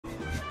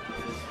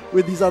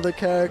with these other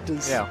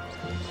characters. Yeah.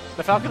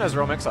 The Falcon has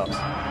real mix-ups.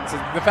 So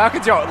the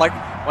Falcon's your like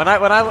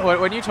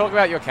when you talk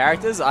about your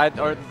characters,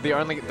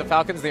 the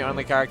Falcon's the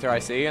only character I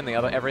see, and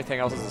everything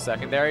else is a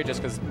secondary,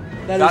 just because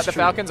the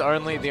Falcon's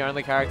the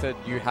only character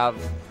you have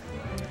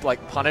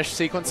like punish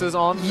sequences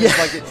on. Yeah.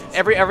 Like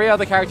every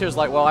other character is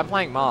like, well, I'm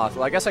playing Marth.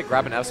 Well, I guess I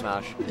grab an F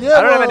smash. Yeah,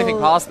 I don't have anything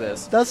past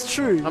this. That's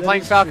true. I'm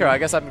playing Falco. I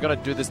guess I'm gonna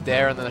do this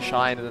dare and then a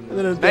shine and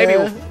then a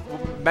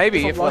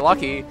maybe if we're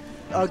lucky.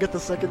 I'll get the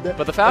second dare.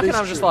 But the Falcon,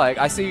 I'm just like,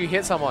 I see you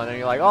hit someone, and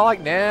you're like, oh,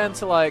 like Nan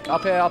to like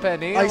up air,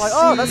 knee. I'm like,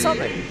 oh, that's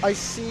something. I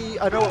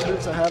know what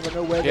moves I have. I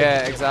know where.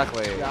 Yeah,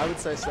 exactly. Yeah, I would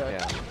say so.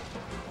 Yeah.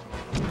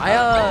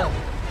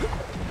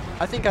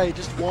 I think I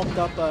just warmed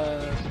up.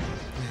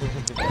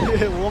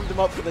 Warmed him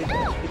up for the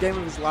game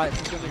of his life.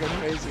 He's gonna go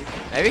crazy.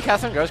 Maybe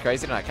Katherine goes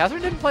crazy tonight.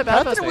 Katherine didn't play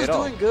bad first me at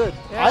all. Katherine was doing good.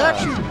 Yeah. I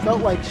actually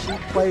felt like she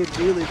played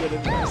really good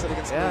in the set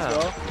against me as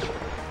well.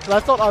 But I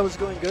thought I was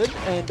going good,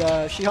 and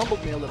she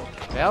humbled me a little.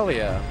 Hell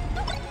yeah.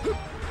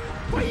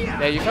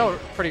 Yeah, you felt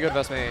pretty good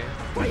versus me.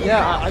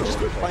 Yeah, I just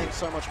been playing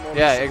so much more.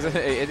 Yeah,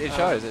 exactly. It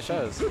shows. It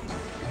shows.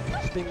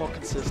 Just being more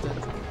consistent.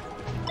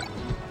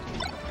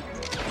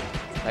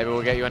 Maybe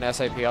we'll get you an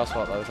SAPL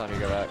spot by the time you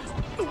go back.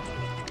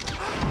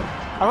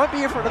 I might be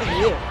here for another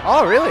year.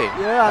 Oh, really?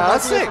 Yeah,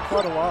 that's sick. For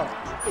quite a while.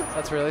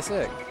 That's really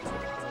sick.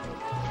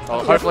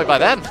 Well, hopefully by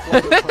then.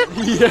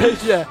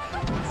 yeah.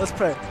 Let's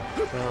pray.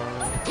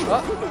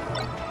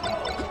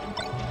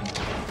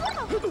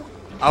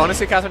 I want to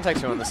see Katherine take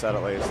 2 on the set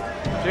at least.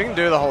 She can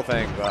do the whole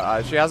thing,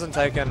 but she hasn't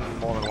taken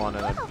more than 1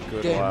 in a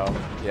good while.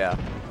 Yeah.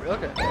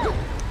 Okay.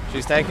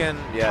 She's taken,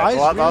 he's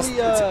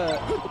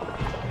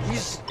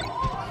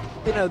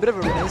in a bit of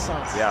a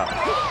renaissance. Yeah.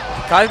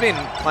 Kai's been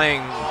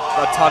playing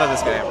a ton of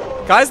this game.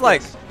 Kai's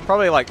like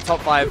probably like top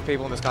 5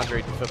 people in this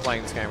country for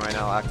playing this game right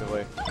now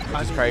actively.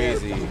 Which is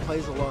crazy. Yeah, he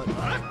plays a lot.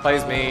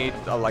 Plays me,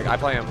 like I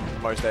play him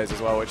most days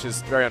as well, which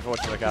is very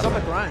unfortunate. He's on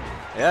the grind.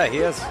 Yeah, he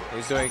is.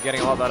 He's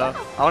getting a lot better.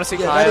 I want to see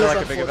Kai at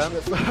like a big event.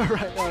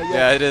 Right now,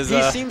 yeah, it is.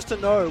 He seems to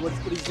know what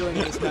he's doing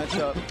in this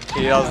matchup.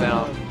 He does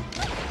now.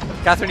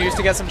 Katherine used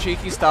to get some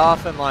cheeky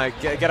stuff and like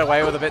get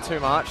away with a bit too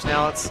much.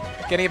 Now it's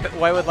getting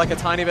away with like a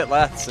tiny bit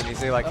less, and you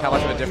see like how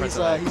much of a difference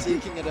it makes. He's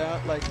eking it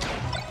out, like.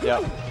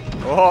 Yep.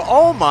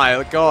 Oh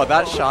my god,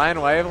 that shine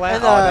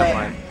waveland. Never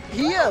mind.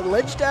 He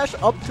ledge dash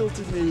up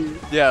tilted me.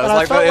 Yeah, it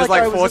was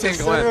like 14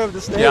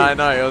 glint. Yeah, I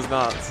know, it was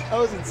nuts. That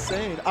was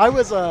insane. I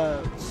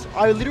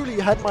literally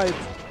had my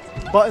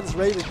buttons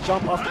ready to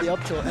jump after the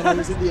up tilt, and I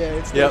was in the air.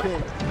 It's him.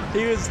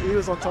 He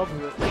was on top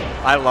of it.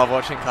 I love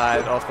watching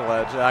Kai off the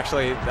ledge.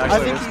 Actually, I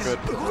think it's he's good.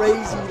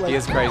 Crazy. Like, he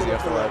is crazy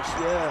off the ledge.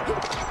 Yeah.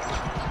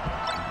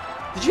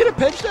 Did you get a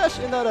pedge dash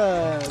in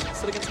that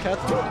set against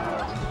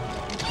Katherine?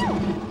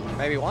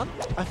 Maybe 1?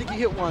 I think you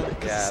hit 1.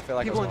 Yeah, I feel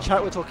like people in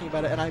chat were talking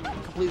about it, and I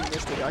completely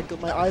missed it.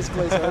 My eyes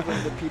glazed over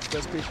in the Peach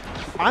vs. Peach.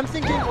 I'm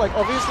thinking, like,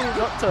 obviously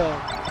not to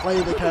play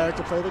the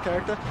character.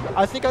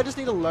 I think I just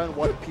need to learn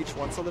what Peach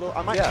wants a little.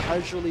 I might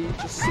casually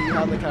just see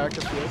how the character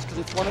feels, because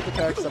it's one of the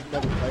characters I've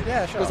never played.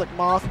 Yeah, sure. There's like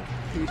Marth,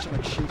 Peach, and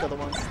like Sheik are the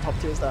ones top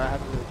tiers that I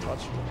haven't really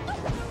touched.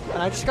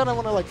 And I just kind of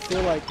want to like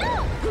feel like,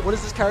 what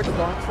is this character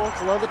going for?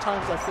 Because a lot of the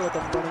times I feel like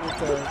I'm running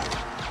into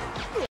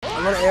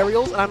a lot of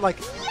aerials, and I'm like,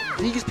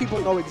 these people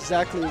know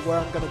exactly where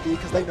I'm going to be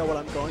because they know what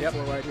I'm going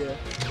for right here.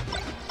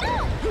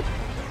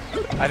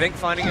 I think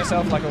finding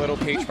yourself like a little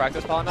Peach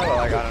practice partner, or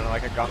like, I don't know,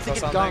 like a Gunk or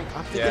something. I'm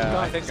thinking Gunk.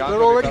 I think Gunk.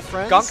 We're already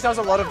friends. Gunk does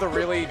a lot of the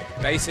really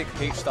basic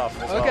Peach stuff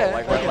as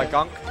well. Like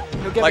Gunk.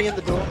 He'll get me in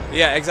the door.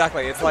 Yeah,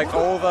 exactly. It's like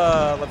all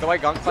the way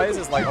Gunk plays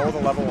is like all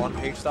the level 1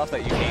 Peach stuff that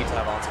you need to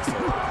have answers to. So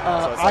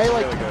it's like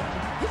really good.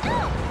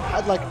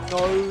 Had like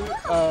no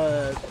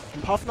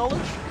Puff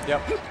knowledge.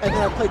 Yep. And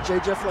then I played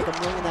JJ for like a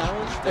million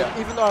hours. And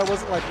even though I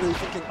wasn't like really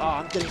thinking,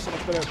 I'm getting so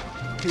much better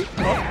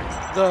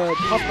Puff, the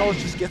Puff knowledge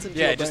just gets into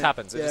it just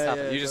happens. It just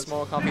happens. You just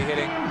more comfy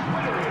hitting.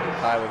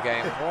 Kai with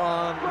game 1.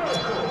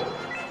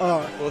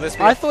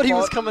 I thought he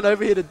was coming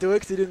over here to do it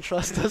because he didn't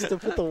trust us to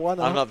put the 1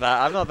 on. I'm not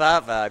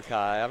that bad,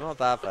 Kai. I'm not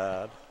that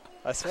bad.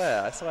 I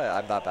swear, I'm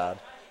that bad.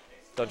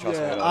 Don't trust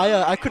me at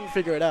all. I couldn't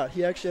figure it out.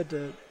 He actually had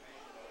to.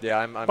 Yeah,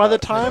 I'm By the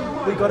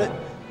time we got it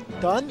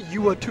done,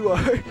 you were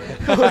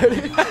 2-0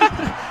 already.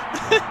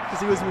 Because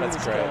he was moving.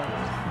 That's great.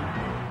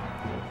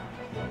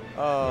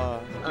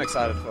 I'm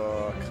excited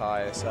for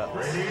Kai set.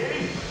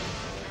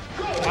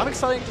 I'm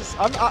excited.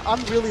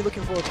 I'm really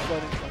looking forward to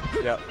Floating Point.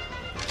 Yep.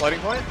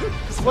 Floating Point?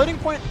 Because Floating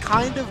Point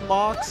kind of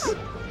marks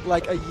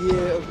like a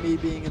year of me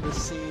being in the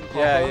scene.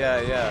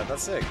 Yeah.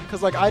 That's sick.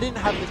 Because like I didn't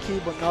have the key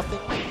but nothing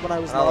when I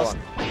was lost.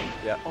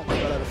 Yeah. Oh my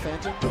god, I had a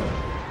Phantom.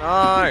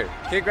 No!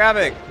 Keep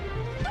grabbing!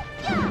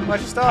 Why'd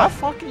you stop? How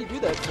far can you do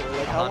that for?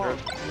 Like 100. How long?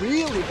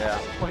 Really? Yeah.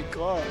 Oh my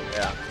god.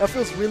 Yeah. That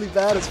feels really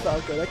bad as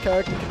Falco. That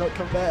character cannot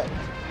come back.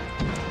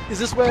 Is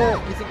this where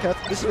you think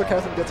this is where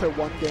Katherine gets her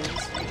 1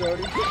 games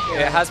majority?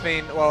 Yeah, it has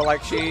been. Well,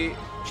 like she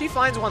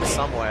finds one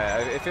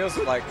somewhere. It feels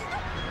like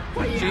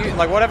She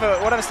like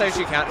whatever stage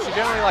she can. She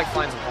generally like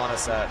finds one a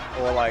set,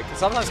 or like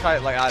sometimes Kai,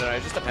 like I don't know,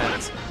 it just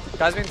depends.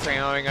 Kai's been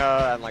 3-0ing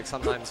her, and like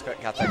sometimes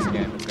Kath takes a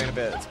game. It's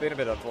been a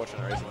bit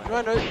unfortunate recently. No,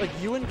 I know, like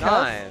you and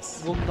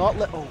Kath will not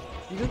let. Oh,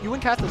 you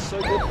and Kath are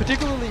so good.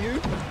 Particularly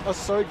you are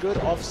so good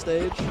off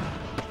stage.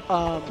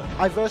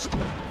 I versed.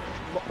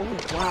 Oh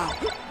wow.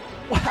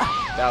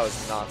 Wow. That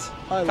was nuts.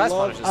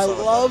 I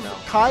love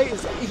Kai.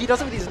 He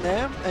does it with his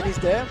Nam and his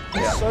Dare.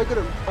 He's so good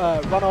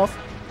at run off,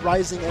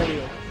 rising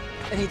aerial,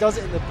 and he does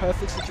it in the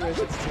perfect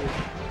situations too.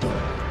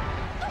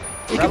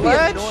 It can be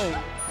annoying.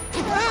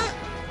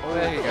 Oh,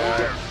 there you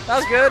go. That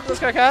was good. Let's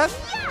go, Kath.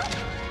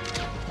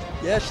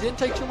 Yeah, she didn't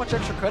take too much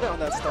extra credit on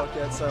that stock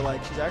yet, so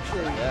like she's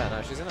actually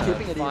she's in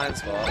keeping a it fine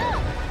spot.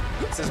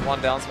 This is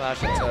one down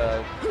smash into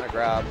a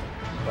grab,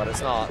 but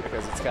it's not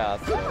because it's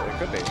Kath. So it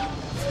could be.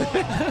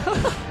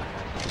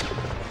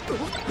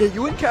 Yeah,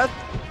 you and Kath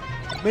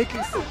make,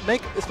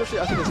 especially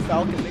I think it's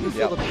Falcon, make you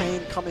feel the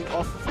pain coming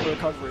off of the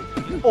recovery.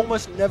 You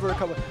almost never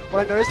recover.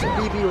 What I noticed in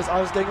BB was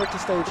I was getting right to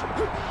stage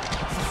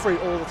for free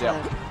all the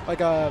time. Like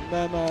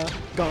Murmur,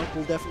 Gunk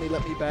will definitely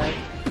let me back.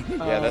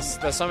 Yeah,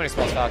 there's so many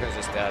spots Falcon's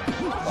just dead.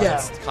 Like, yeah,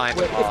 it's kind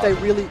of hard. If they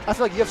really, I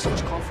feel like you have so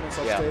much confidence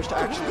on stage to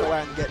actually go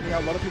out and get me. A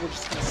lot of people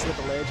just kind of sit at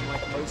the ledge and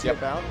like mosey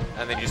about.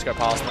 And then you just go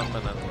past them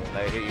and then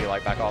they hit you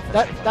like back off.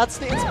 That's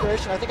the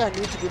inspiration I think I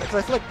need to do that, because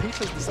I feel like Peach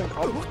has the same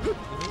problem.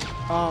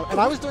 And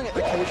I was doing it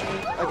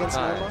occasionally against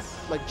Murmur.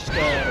 Like just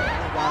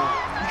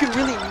wow. You can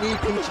really need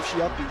Peach if she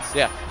upbeats.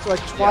 Yeah. So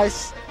like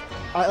twice,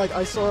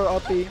 I saw her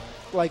uppie.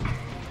 Like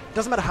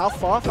doesn't matter how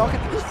far, Falcon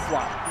can just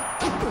fly.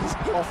 Just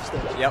off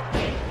stage. Yep.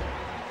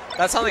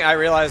 That's something I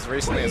realized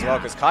recently as well,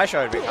 because Kai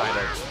showed me kind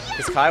of.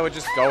 Because Kai would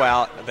just go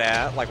out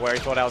there, like where he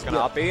thought I was going to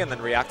uppie, and then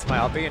react to my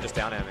uppie and just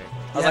down air me.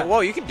 I was like, whoa,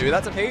 you can do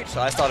that to Peach?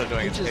 So I started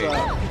doing it to Peach. Really,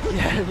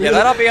 yeah,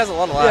 that uppie has a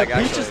lot of lag,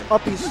 actually. Peach's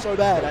uppie is so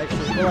bad,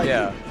 actually. But,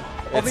 like,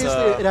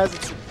 obviously, it has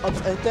its ups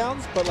and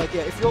downs, but like,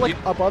 if you're like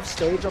above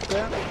stage up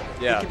there,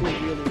 it can be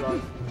really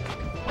rough.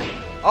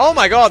 Oh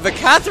my god, the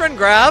Katherine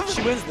grab!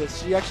 She wins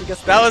this. She actually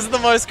gets that was the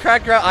most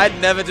cracked grab. I'd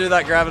never do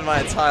that grab in my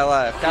entire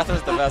life.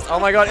 Katherine's the best. Oh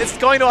my god, it's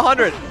going to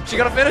 100. She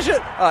got to finish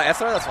it. Oh, F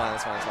throw? That's fine.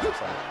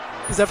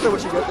 Is F throw what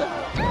she got there?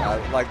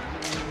 Like,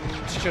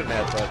 she shouldn't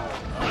have, but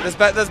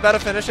there's better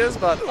finishes,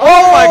 but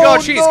oh my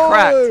god, she's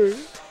cracked.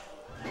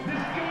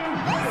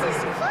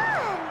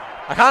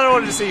 I kind of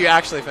wanted to see you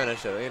actually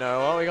finish it. You know,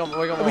 well, we got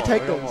more. We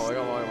take those. We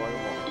got more.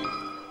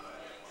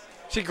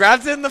 She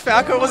grabbed it and the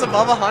Falco was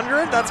above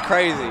 100? That's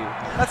crazy.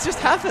 That's just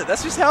happened.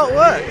 That's just how it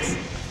works.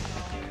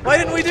 Why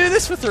didn't we do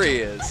this for 3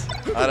 years?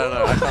 I don't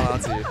know. I can't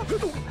answer you.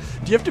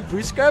 Do you have to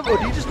boost grab or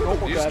do you just normal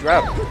grab? You just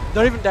grab.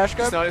 Not even dash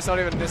grab? It's not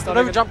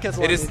even jump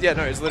cancel. It is, yeah,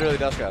 no, it's literally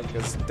dash grab.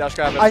 Because dash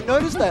grab. I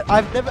noticed that.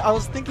 I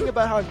was thinking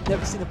about how I've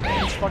never seen a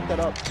Peach fuck that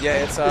up.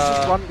 Yeah, it's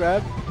just run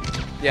grab.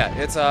 Yeah,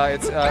 it's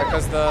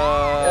because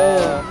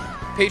the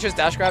Peach's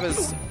dash grab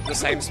is the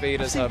same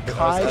speed as her.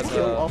 Kai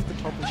kill off the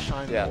top of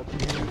Shine. Yeah.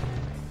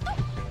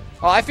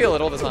 Oh, I feel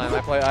it all the time.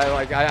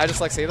 I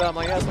just like see that. I'm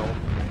like, yeah, it's normal.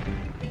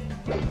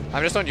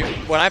 I'm just on you.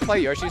 When I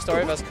play Yoshi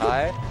Story vs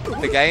Kai,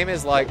 the game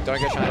is like, don't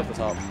get Shine off the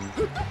top.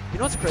 You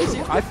know what's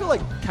crazy? I feel like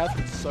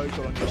Katherine's so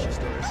good on Yoshi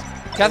Stories.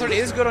 Katherine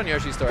is good on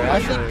Yoshi Story,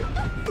 actually.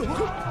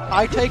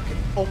 I take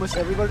almost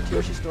everybody to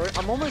Yoshi Story.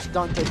 I'm almost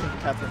done taking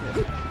Katherine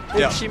here.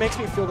 Yeah. She makes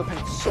me feel the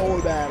pain so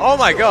bad. Oh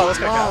my god, let's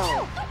go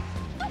Kath.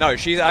 No,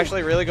 she's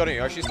actually really good on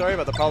Yoshi Story,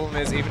 but the problem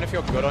is, even if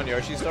you're good on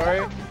Yoshi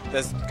Story,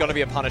 there's going to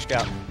be a punish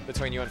gap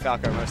between you and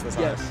Falco most of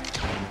the time. Yes.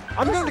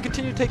 I'm going to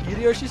continue to take you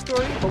to Yoshi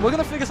Story, but we're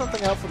going to figure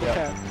something out for the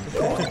cat.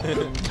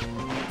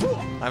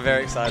 I'm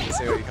very excited to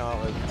see what you come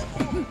up with.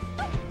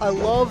 I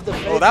love the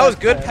Oh, that was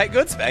good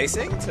good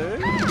spacing, too.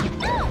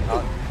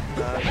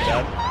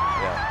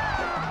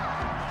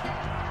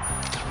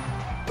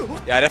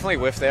 Yeah, I definitely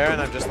whiffed there,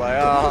 and I'm just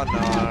like, oh,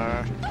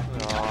 no.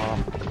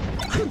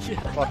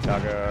 Fuck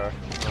Tugger.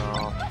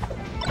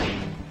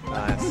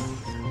 Nice.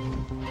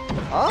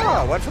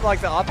 Ah, went for like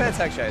the up air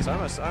tech chase.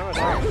 Almost.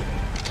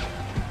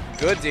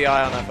 Good DI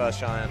on that first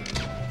Shine.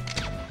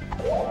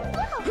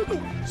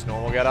 Just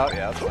normal get up.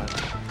 Yeah, that's fine.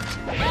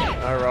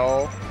 No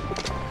roll.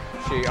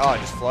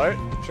 Just float.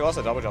 She lost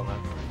a double jump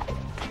then.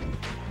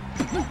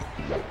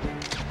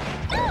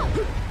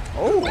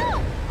 Oh.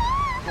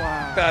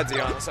 Wow. Bad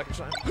DI on the second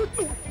Shine.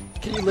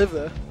 Can you live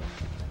there?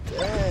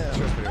 Damn.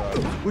 She was pretty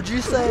low. Would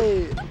you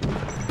say...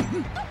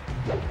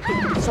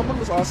 Someone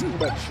was asking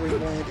about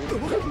Dreamland in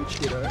Peach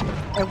Ditto,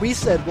 and we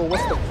said, well,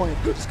 what's the point?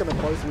 We're just gonna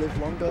both live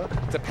longer.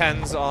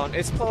 Depends on.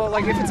 It's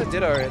like if it's a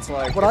Ditto, it's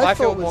like if I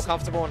feel more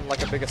comfortable on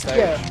like a bigger stage.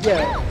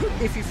 Yeah.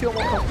 If you feel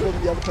more comfortable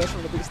than the other person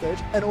on the bigger stage,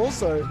 and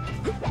also,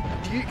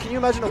 can you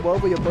imagine a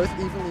world where you're both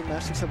evenly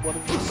matched except one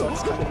of you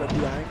sucks kind of at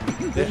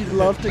DIing? Then you'd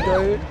love to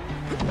go,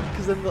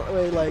 because then the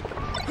way like,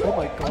 oh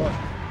my god.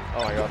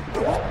 Oh my god.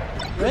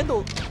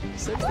 Randall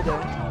saves the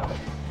day.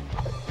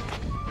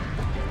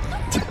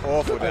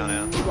 Awful down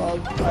now.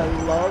 I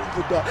love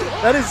the down.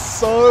 That is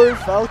so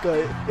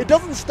Falco. It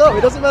doesn't stop.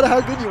 It doesn't matter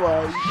how good you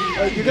are.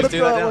 You're going to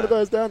throw out one of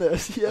those down there. Yeah,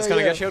 it's going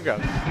to get shield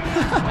grab.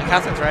 And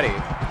Katherine's ready.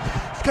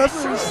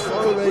 Katherine is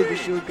so ready to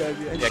shield grab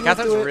you. And Yeah, she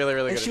Catherine's will do it, really,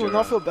 really and good. she will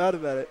not feel bad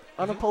about it.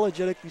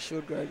 Unapologetically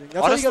shield grabbing.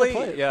 That's Honestly, how you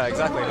gotta play it. yeah,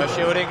 exactly. Her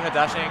shielding, her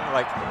dashing,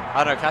 like,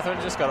 I don't know, Catherine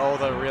just got all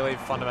the really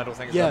fundamental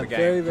things about the game.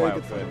 Very, very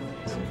quite good.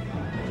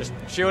 Just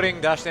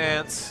shielding, dash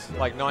dance,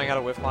 like knowing how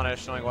to whiff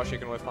punish, knowing what she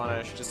can whiff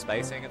punish, just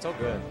spacing. It's all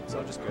good. It's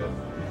all just good.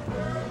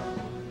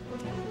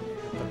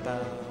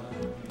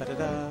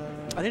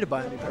 I need to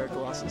buy a new pair of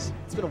glasses.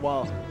 It's been a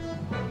while.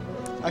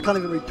 I can't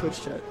even read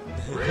Twitch chat.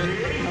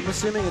 I'm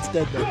assuming it's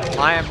dead though.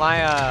 Yeah,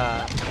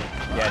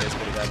 it is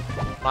pretty dead.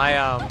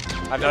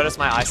 I've noticed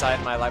my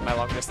eyesight, my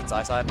long distance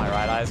eyesight, my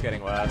right eye is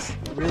getting worse.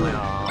 Really?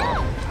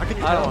 How can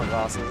you I tell? don't want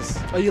glasses.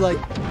 Are you like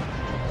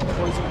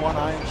closing one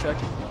eye and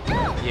checking?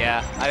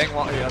 Yeah, I think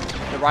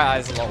the right eye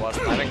is a lot worse.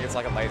 I think it's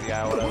like a lazy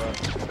eye or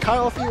whatever. Kai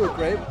offered you a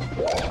grape.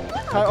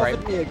 Kai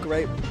offered me a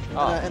grape,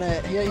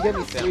 he gave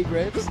me 3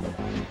 grapes,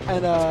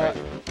 and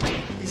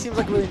he seems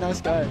like a really nice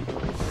guy.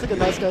 It's like a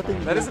nice guy thing to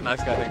do. That is a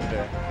nice guy thing to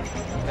do.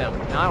 Damn,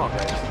 now I want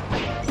grapes.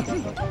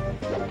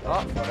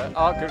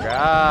 Oh, good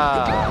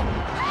grab.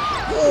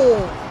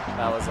 Oh!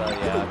 That was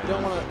yeah. You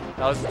don't want to.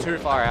 That was too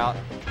far out.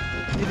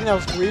 You think that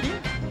was greedy?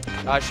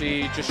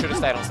 She just should have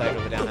stayed on stage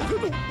with her down there.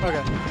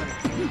 Okay.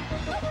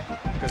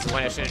 Because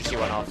as soon as she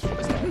went off, she would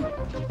have stayed.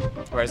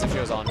 Whereas if she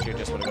was on, she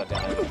just would have got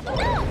down there.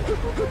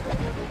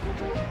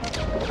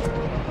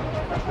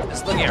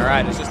 It's looking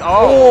alright. It's just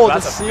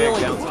that's a big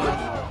down smash.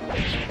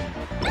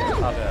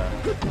 Up there.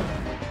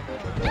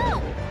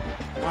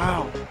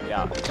 Wow.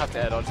 Yeah, tough to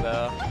air dodge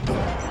there.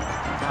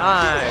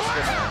 Nice.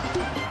 Good.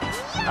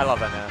 I love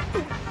that man.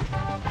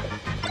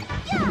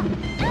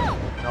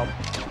 Nope.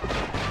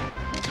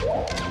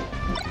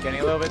 Getting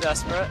a little bit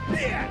desperate.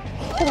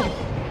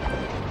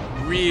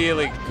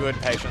 Really good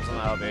patience on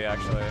the LB,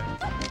 actually.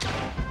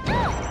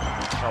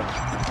 Oh.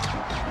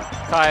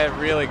 Kai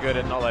really good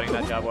at not letting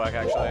that jab work,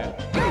 actually.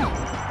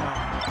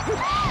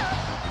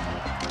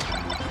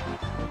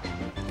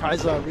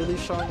 Kaiza really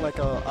showing like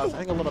I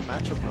think a lot of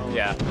matchup knowledge.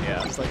 Yeah.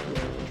 It's like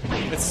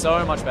it's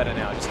so much better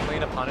now. Just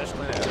clean a punish,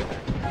 clean everything.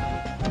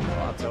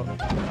 Up tilt.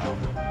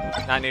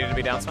 That needed to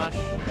be down smash.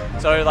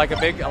 So like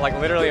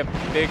literally a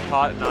big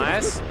part.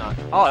 Nice. No.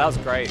 Oh, that was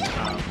great.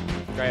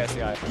 Great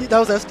SDI. That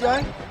was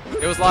SDI?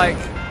 It was like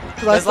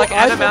there's like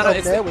an amount of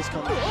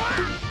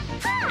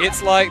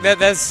it's like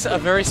there's a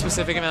very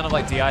specific amount of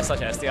like DI /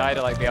 SDI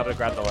to like be able to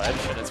grab the ledge,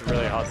 and it's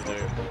really hard to do.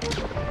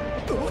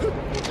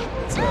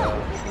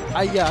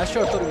 I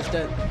sure thought he was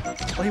dead.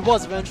 Well, he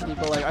was eventually,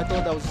 but like I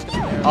thought that was just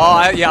gonna be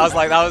there. I was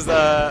like that was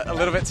a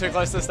little bit too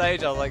close to the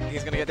stage. I was like,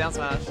 he's gonna get down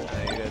smashed,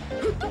 and he did.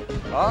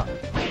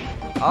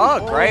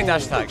 Oh, great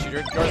dash attack. She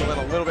goes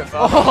a little bit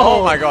further.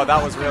 Oh my god,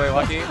 that was really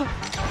lucky.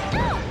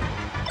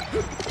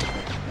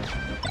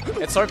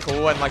 It's so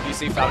cool when like you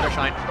see Falco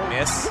shine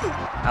miss,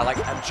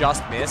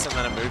 just miss, and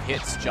then a move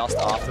hits just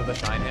after the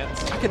shine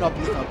hits. I cannot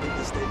believe how big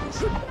this stage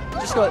is.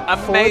 Just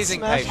got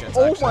amazing patience.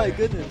 Oh my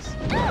goodness.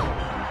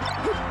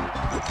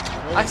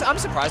 I'm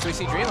surprised we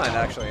see Dreamland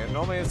actually.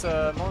 Normally it's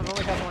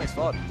normally Katherine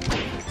spot.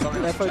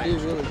 FOD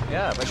really.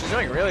 Yeah, but she's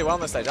doing really well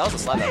on this stage. That was a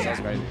slap dash. That was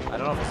crazy. I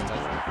don't know if it's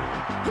intentional.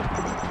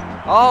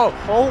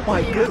 Oh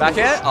my goodness. Back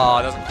air? Oh,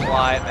 it doesn't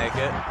quite make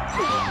it.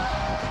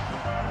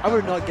 I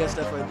would have not guessed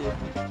FOD.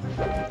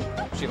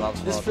 She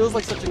loves this feels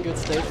like such a good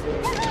stage for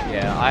her.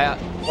 Yeah,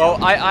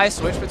 I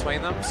switch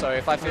between them. So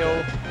if I play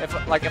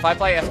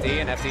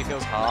FD and FD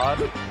feels hard,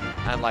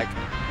 and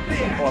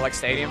or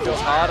Stadium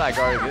feels hard, I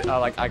go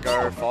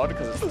FOD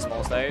because it's the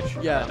small stage.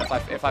 Yeah. And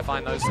if I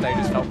find those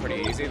stages felt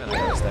pretty easy, then I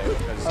go to stage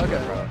because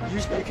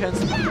you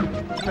cancel.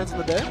 Depends on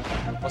the day.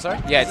 What, sorry?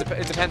 Yeah,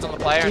 it depends on the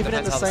player. Even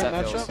and depends in the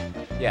how same the set matchup.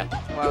 feels. Yeah.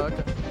 Wow.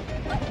 Okay.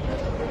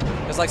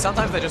 It's like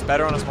sometimes they're just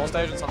better on a small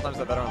stage, and sometimes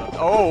they're better on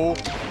a...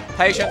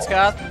 Patience,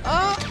 Kath.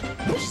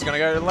 She's gonna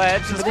go to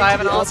ledge. Does Kai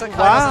have an answer? Kai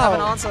doesn't have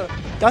an answer.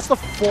 That's the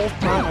 4th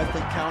time I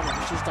think counting.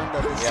 She's done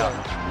that this set.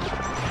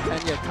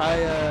 And yeah, Kai,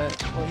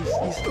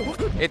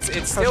 it's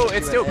still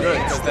good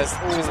because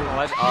she's on the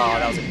ledge. Oh,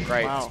 that was a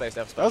great space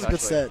depth. That was a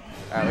good set.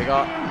 Alright, we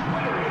got.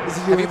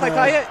 Have you played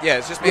Kai yet? Yeah,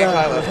 it's just me and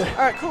Kai left.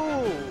 Alright,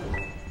 cool.